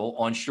Coastal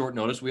on short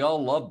notice. We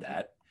all love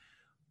that.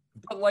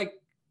 But like,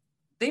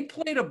 they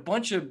played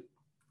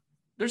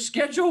their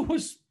schedule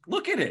was,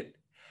 look at it.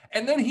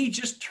 And then he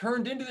just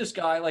turned into this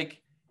guy,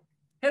 like,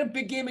 had a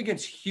big game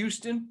against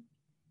Houston.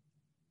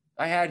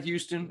 I had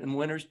Houston in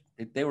winners.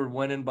 They were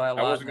winning by a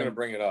lot. I wasn't going to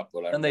bring it up,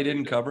 but and they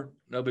didn't cover.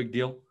 No big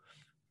deal.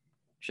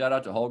 Shout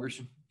out to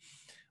Holgerson.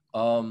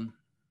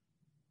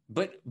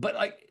 But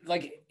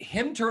like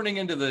him turning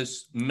into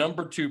this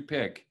number 2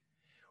 pick,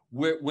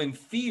 when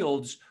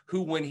Fields,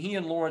 who when he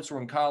and Lawrence were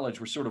in college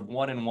were sort of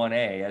 1 and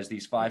 1A as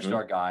these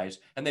 5-star guys,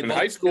 and they in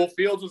high school,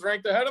 Fields was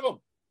ranked ahead of him.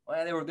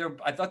 Well, they were there.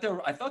 I thought they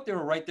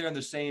were right there in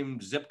the same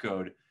zip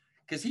code,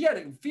 because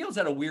Fields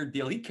had a weird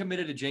deal. He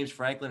committed to James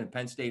Franklin and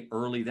Penn State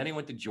early. Then he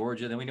went to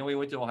Georgia. Then we know he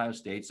went to Ohio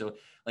State. So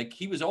like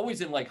he was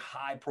always in like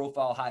high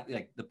profile,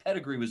 like the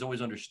pedigree was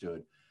always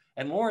understood.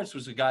 And Lawrence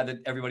was a guy that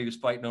everybody was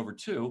fighting over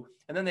too.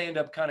 And then they end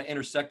up kind of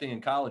intersecting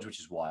in college, which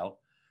is wild.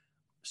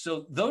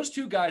 So those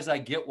 2 guys, I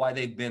get why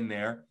they've been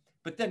there.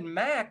 But then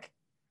Mac,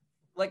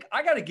 like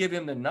I got to give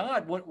him the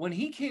nod. When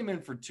he came in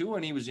for Tua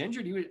and he was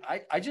injured,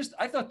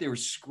 I thought they were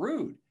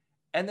screwed.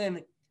 And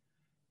then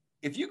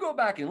if you go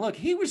back and look,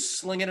 he was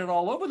slinging it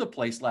all over the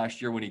place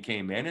last year when he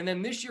came in. And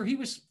then this year he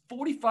was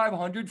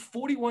 4,500,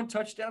 41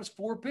 touchdowns,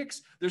 4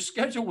 picks. Their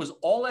schedule was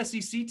all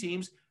SEC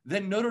teams,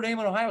 then Notre Dame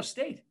and Ohio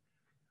State.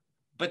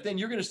 But then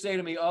you're going to say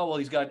to me, oh, well,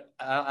 he's got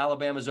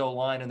Alabama's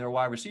O-line and their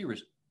wide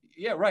receivers.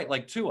 Yeah, right,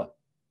 like Tua.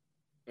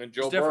 And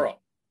Joe Burrow.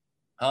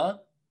 Huh?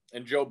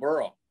 And Joe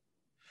Burrow.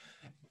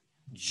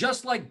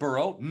 Just like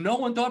Burrow, no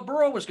one thought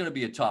Burrow was going to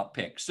be a top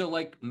pick. So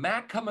like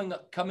Mac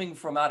coming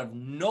from out of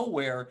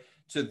nowhere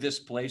to this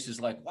place is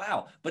like,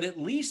 wow. But at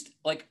least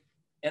like,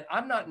 and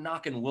I'm not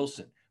knocking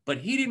Wilson, but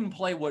he didn't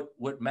play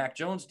what Mac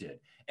Jones did.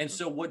 And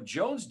so what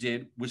Jones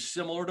did was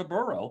similar to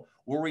Burrow,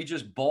 where he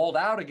just balled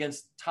out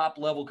against top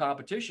level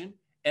competition.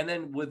 And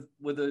then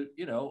with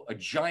a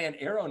giant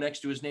arrow next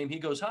to his name, he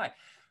goes high.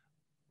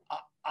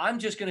 I'm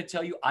just going to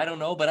tell you, I don't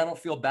know, but I don't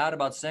feel bad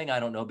about saying I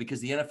don't know, because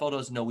the NFL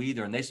doesn't know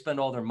either. And they spend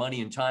all their money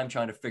and time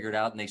trying to figure it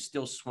out, and they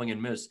still swing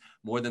and miss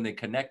more than they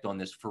connect on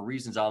this for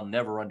reasons I'll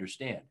never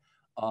understand.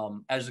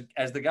 As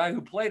the guy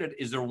who played it,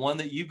 is there one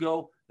that you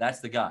go,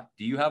 that's the guy?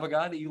 Do you have a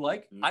guy that you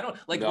like? I don't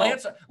like. No.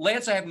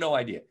 Lance, I have no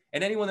idea.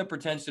 And anyone that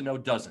pretends to know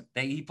doesn't.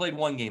 He played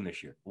 1 game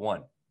this year.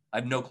 1. I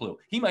have no clue.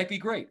 He might be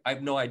great. I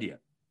have no idea.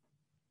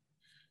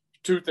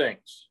 2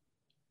 things.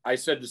 I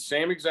said the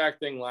same exact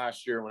thing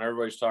last year when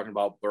everybody's talking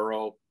about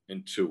Burrow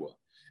and Tua.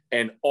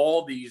 And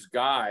all these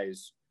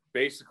guys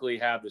basically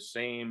have the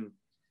same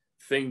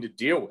thing to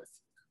deal with.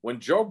 When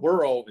Joe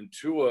Burrow and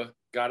Tua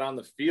got on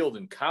the field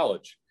in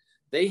college,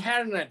 they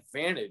had an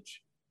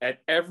advantage at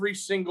every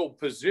single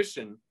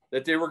position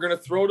that they were going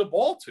to throw the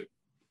ball to.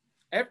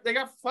 They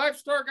got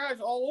 5-star guys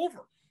all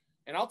over.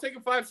 And I'll take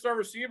a 5-star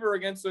receiver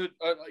against a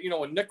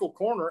nickel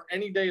corner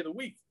any day of the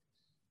week.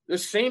 The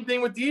same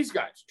thing with these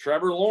guys.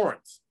 Trevor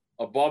Lawrence,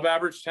 above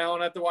average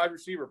talent at the wide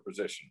receiver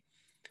position.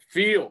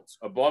 Fields,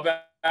 above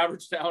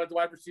average talent at the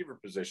wide receiver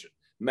position.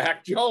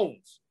 Mac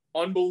Jones,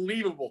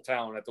 unbelievable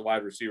talent at the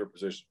wide receiver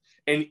position.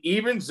 And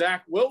even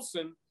Zach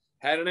Wilson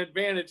had an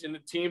advantage in the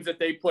teams that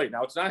they played.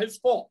 Now, it's not his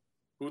fault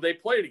who they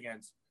played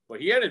against,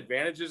 but he had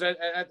advantages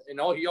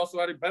he also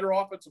had a better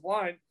offensive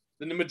line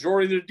than the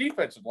majority of the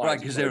defensive line. Right,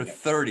 because they were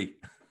 30.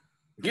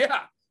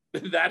 Yeah,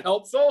 that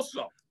helps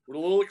also. With a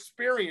little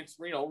experience,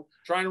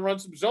 trying to run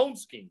some zone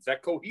schemes.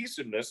 That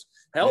cohesiveness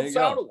helps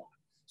out a lot.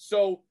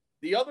 So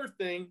the other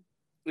thing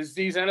is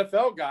these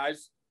NFL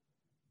guys,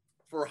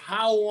 for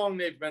how long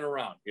they've been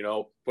around,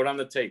 put on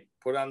the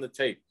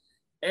tape.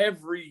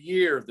 Every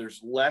year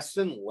there's less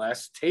and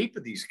less tape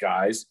of these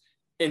guys,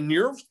 and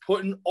you're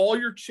putting all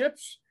your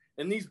chips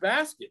in these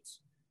baskets.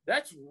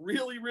 That's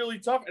really, really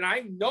tough. And I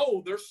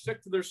know they're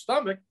sick to their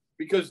stomach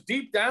because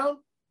deep down,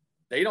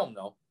 they don't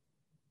know.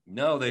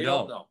 No, they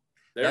don't know.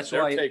 They're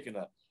taking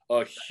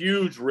a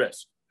huge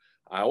risk.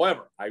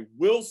 However, I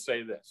will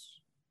say this.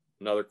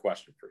 Another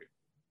question for you.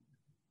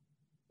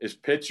 Is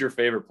Pitts your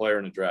favorite player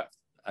in the draft?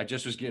 I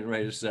just was getting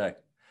ready to say.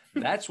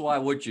 That's why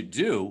what you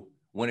do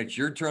when it's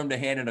your turn to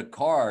hand in a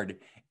card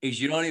is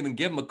you don't even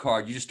give him a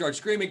card. You just start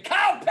screaming,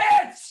 Kyle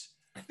Pitts!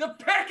 The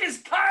pick is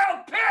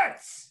Kyle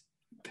Pitts!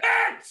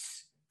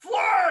 Pitts!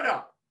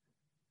 Florida!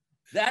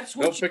 That's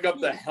what They'll pick up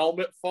the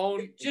helmet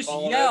phone. Just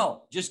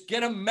yell. Just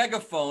get a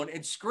megaphone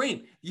and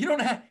scream. You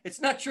don't have,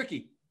 it's not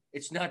tricky.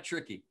 It's not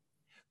tricky.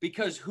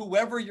 Because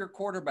whoever your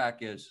quarterback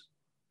is,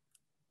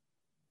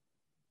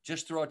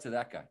 just throw it to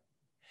that guy.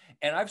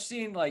 And I've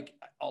seen like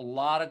a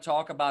lot of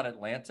talk about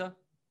Atlanta.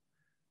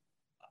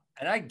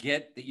 And I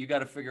get that you got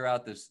to figure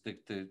out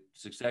the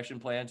succession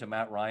plan to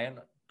Matt Ryan,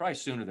 probably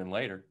sooner than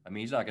later. I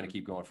mean, he's not going to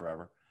keep going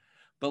forever.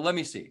 But let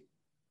me see.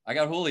 I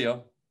got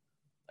Julio.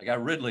 I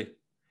got Ridley.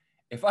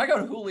 If I go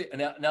to Julio,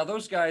 now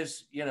those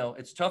guys,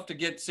 it's tough to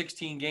get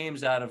 16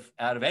 games out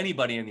of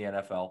anybody in the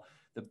NFL.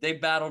 They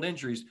battled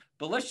injuries,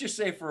 but let's just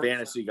say for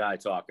fantasy guy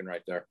talking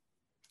right there,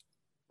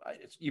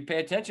 you pay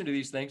attention to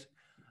these things.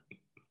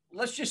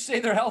 Let's just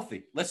say they're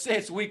healthy. Let's say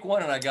it's week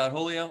 1 and I got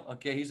Julio.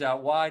 Okay, he's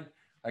out wide.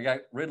 I got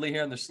Ridley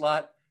here in the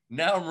slot.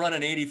 Now I'm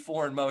running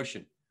 84 in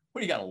motion.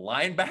 What do you got, a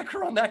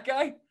linebacker on that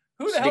guy?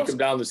 Who the hell? Sneak him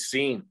down the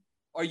seam.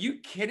 Are you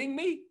kidding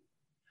me?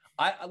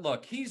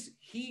 Look,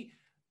 he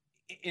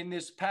in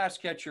this pass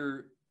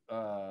catcher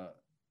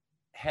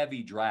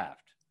heavy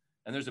draft,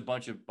 and there's a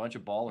bunch of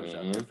ballers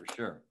out there for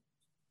sure.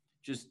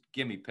 Just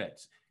give me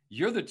Pitts.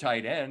 You're the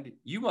tight end.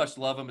 You must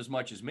love him as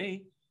much as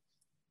me.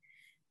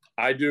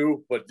 I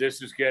do, but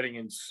this is getting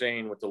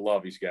insane with the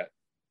love he's getting.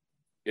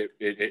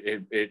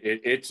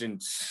 It's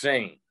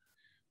insane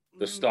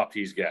the stuff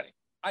he's getting.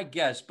 I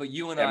guess, but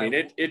you and I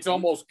mean, it's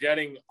almost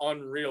getting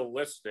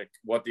unrealistic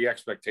what the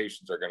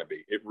expectations are going to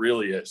be. It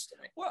really is to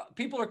me. Well,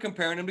 people are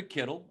comparing him to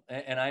Kittle,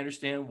 and I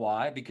understand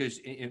why, because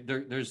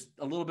there's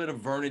a little bit of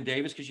Vernon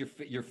Davis because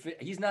you're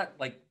fit. He's not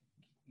like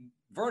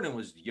Vernon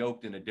was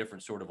yoked in a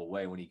different sort of a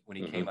way when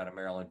he came out of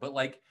Maryland. But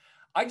like,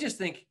 I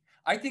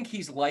think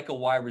he's like a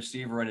wide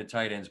receiver in a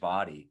tight end's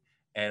body,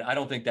 and I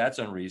don't think that's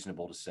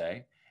unreasonable to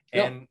say.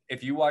 And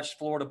if you watch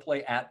Florida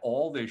play at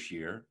all this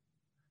year,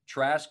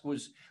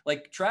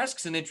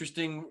 Trask's an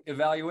interesting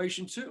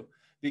evaluation too,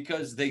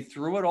 because they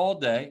threw it all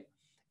day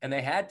and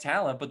they had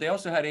talent, but they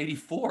also had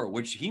 84,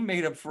 which he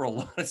made up for a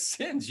lot of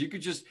sins. You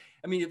could just,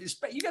 I mean, if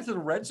you got to the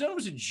red zone, it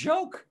was a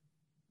joke.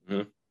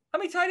 Mm-hmm. How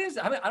many tight ends?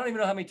 I don't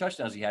even know how many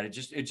touchdowns he had. It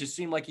just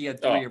seemed like he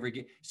had three every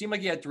game. Seemed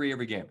like he had 3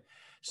 every game.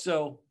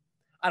 So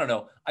I don't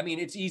know. I mean,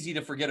 it's easy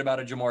to forget about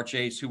a Jamar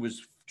Chase who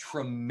was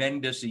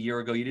tremendous a year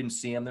ago. You didn't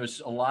see him. There's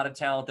a lot of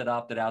talent that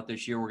opted out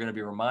this year. We're going to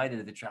be reminded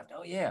at the draft.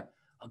 Oh yeah.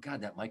 Oh,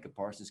 God, that Micah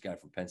Parsons guy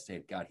from Penn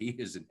State. God, he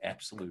is an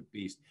absolute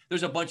beast.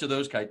 There's a bunch of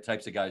those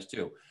types of guys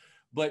too.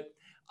 But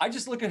I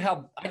just look at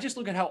how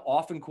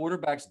often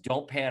quarterbacks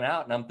don't pan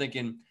out. And I'm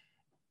thinking,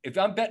 if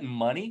I'm betting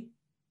money,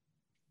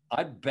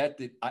 I'd bet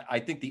that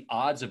I think the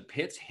odds of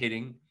Pitts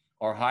hitting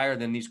are higher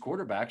than these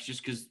quarterbacks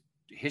just because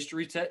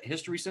history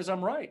says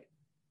I'm right.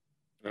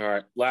 All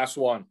right. Last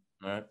one.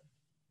 All right.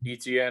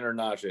 ETN or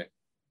Najee?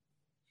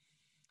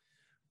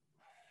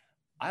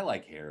 I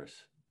like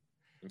Harris.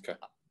 Okay.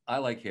 I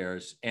like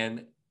Harris,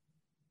 and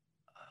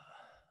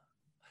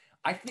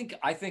I think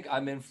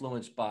I'm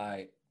influenced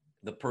by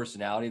the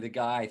personality of the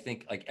guy. I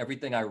think like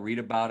everything I read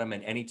about him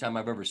and anytime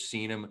I've ever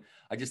seen him,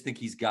 I just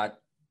think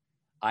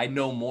I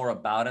know more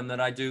about him than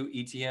I do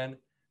ETN.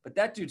 But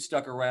that dude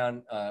stuck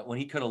around when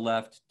he could have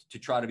left to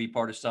try to be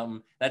part of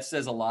something. That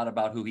says a lot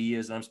about who he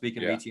is. And I'm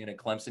speaking of ETN at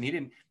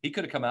Clemson. He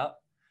could have come out.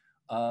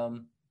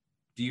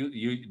 Do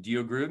you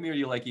agree with me, or do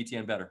you like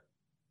ETN better?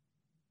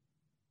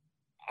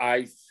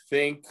 I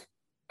think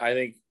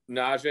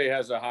Najee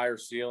has a higher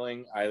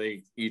ceiling. I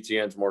think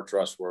ETN's more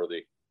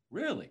trustworthy.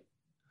 Really?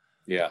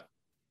 Yeah.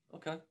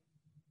 Okay.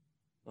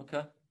 All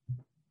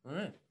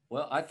right.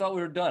 Well, I thought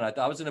we were done.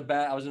 I was in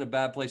a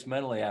bad place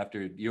mentally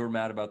after you were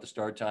mad about the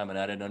start time, and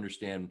I didn't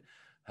understand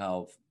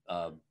how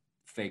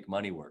fake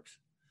money works.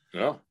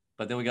 No.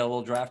 But then we got a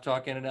little draft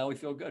talk in, and now we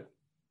feel good.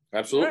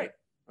 Absolutely.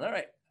 All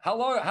right. How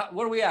long?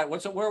 What are we at?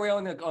 Where are we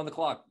on the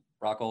clock,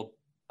 Rockhold?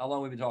 How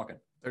long have we been talking?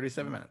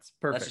 37 minutes.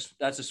 Perfect.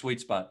 That's a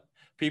sweet spot.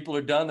 People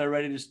are done. They're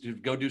ready to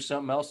go do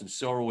something else, and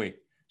so are we.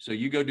 So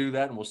you go do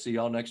that, and we'll see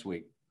y'all next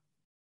week.